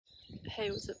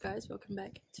Hey, what's up guys, welcome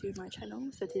back to my channel.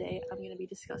 So today I'm going to be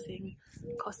discussing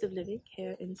cost of living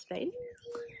here in Spain.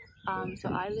 So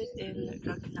I live in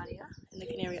Gran Canaria in the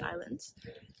Canary Islands,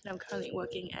 and I'm currently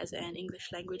working as an English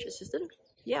language assistant.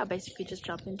 Yeah, basically just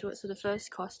jump into it. So the first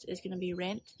cost is going to be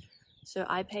rent. So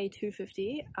I pay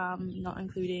 $250, not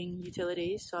including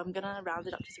utilities, so I'm gonna round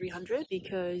it up to 300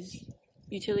 because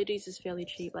utilities is fairly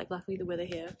cheap. Like, luckily the weather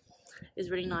here is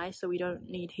really nice, so we don't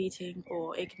need heating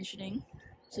or air conditioning.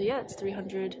 So yeah, it's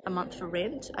 300 a month for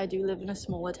rent. I do live in a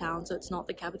smaller town, so it's not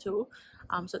the capital,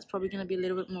 so it's probably going to be a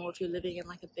little bit more if you're living in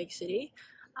like a big city.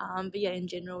 But yeah, in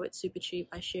general it's super cheap.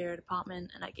 I share an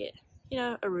apartment and I get, you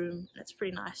know, a room, and it's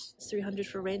pretty nice. It's 300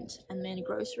 for rent, and then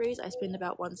groceries I spend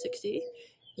about 160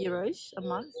 euros a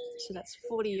month, so that's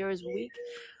 40 euros a week.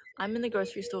 I'm in the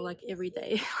grocery store like every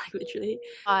day, like literally.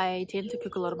 I tend to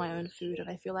cook a lot of my own food, and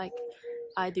I feel like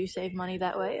I do save money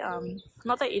that way.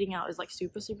 Not that eating out is like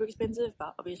super expensive,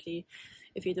 but obviously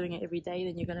if you're doing it every day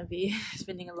then you're gonna be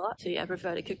spending a lot. So yeah, I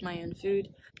prefer to cook my own food,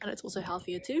 and it's also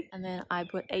healthier too. And then I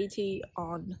put 80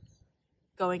 on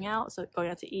going out, so going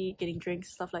out to eat, getting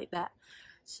drinks, stuff like that.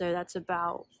 So that's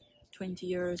about 20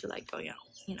 euros, or like going out,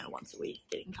 you know, once a week,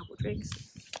 getting a couple drinks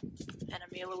and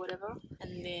a meal or whatever.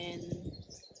 And then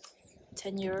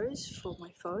 10 euros for my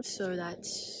phone, so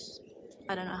that's,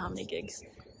 I don't know how many gigs.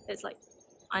 It's like,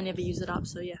 I never use it up,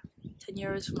 so yeah, 10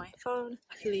 euros for my phone.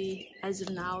 Luckily, as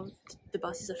of now, the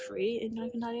buses are free in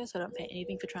Gran Canaria, so I don't pay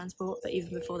anything for transport, but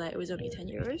even before that it was only 10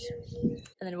 euros. And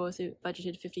then I've also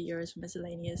budgeted 50 euros for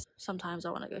miscellaneous. Sometimes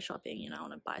I want to go shopping, you know, I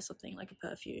want to buy something like a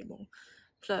perfume or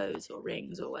clothes or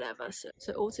rings or whatever.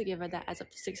 So altogether that adds up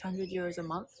to 600 euros a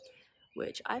month,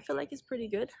 which I feel like is pretty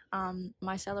good.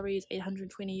 My salary is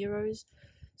 820 euros,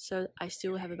 so I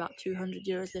still have about 200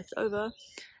 euros left over,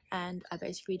 and I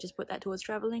basically just put that towards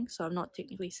traveling, so I'm not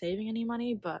technically saving any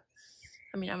money, but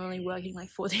I mean, I'm only working like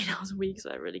 14 hours a week, so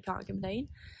I really can't complain.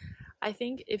 I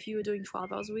think if you were doing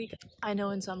 12 hours a week, I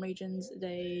know in some regions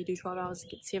they do 12 hours to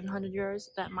get 700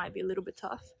 euros. That might be a little bit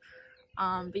tough,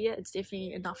 but yeah, it's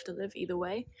definitely enough to live either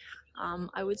way.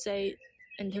 I would say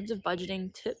in terms of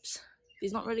budgeting tips,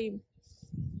 there's not really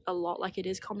a lot, like it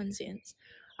is common sense.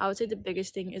 I would say the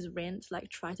biggest thing is rent. Like,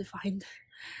 try to find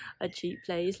a cheap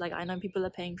place. Like, I know people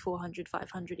are paying 400,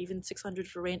 500, even 600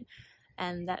 for rent,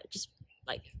 and that just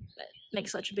like that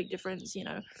makes such a big difference. You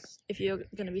know, if you're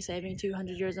going to be saving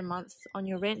 200 euros a month on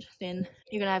your rent, then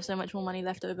you're going to have so much more money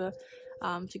left over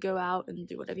to go out and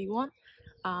do whatever you want.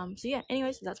 So yeah,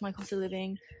 anyways, that's my cost of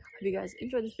living. Hope you guys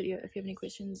enjoyed this video. If you have any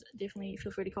questions, definitely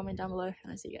feel free to comment down below,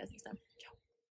 and I'll see you guys next time. Ciao.